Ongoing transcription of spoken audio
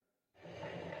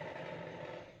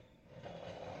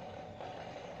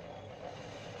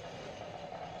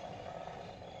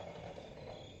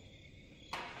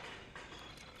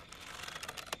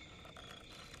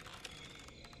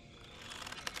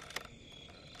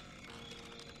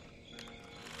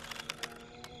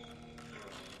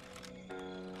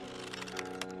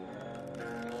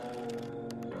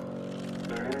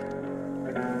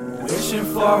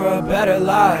wishing for a better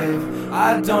life.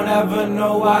 I don't ever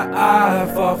know why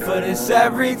I fall for this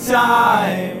every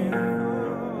time.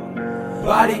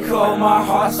 Body cold, my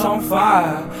heart's on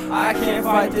fire. I can't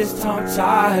fight this tongue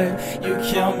tied. You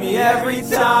kill me every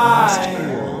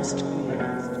time.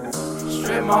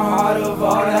 Strip my heart of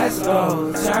all that's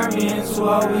gold. Turn me into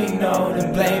what we know,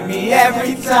 then blame me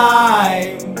every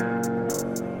time.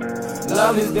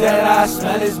 Love is dead, I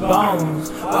smell his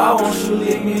bones. Why won't you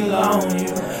leave me alone?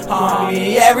 You haunt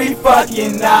me every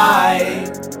fucking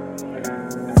night.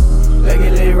 Leg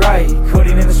it lit right,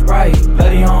 codeine in the Sprite.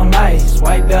 Bloody on ice,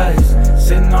 white dust,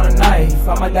 sitting on a knife.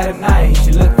 I might die tonight,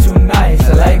 she look too nice.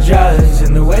 I like drugs,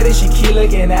 and the way that she keep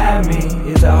looking at me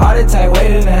is a heart attack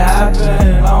waiting to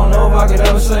happen. I don't know if I could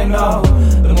ever say no.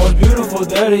 The most beautiful,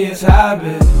 dirtiest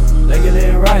habit. Leg it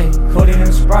lit right, codeine in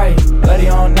the Sprite. Bloody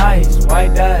on ice,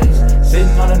 white dust,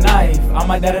 sitting on a knife. I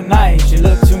might die tonight, she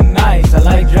look too nice. I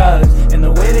like drugs, and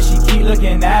the way that she keep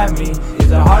looking at me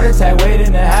is a heart attack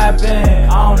waiting to happen.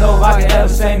 I don't know if I can ever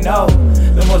say no.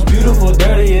 The most beautiful,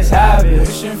 dirtiest habit.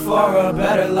 Wishing for a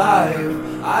better life.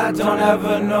 I don't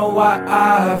ever know why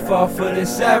I fall for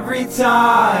this every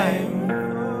time.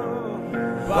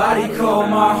 Body cold,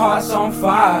 my heart's on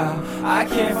fire. I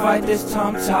can't fight this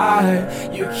tongue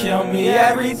tied. You kill me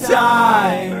every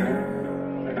time.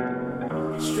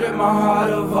 Strip my heart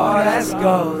of all that's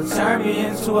gold. Turn me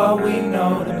into what we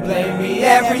know, then blame me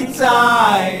every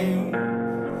time.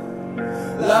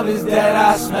 Love is dead,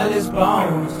 I smell his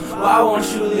bones. Why won't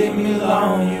you leave me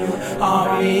alone? You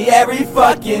haunt me every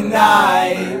fucking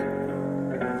night.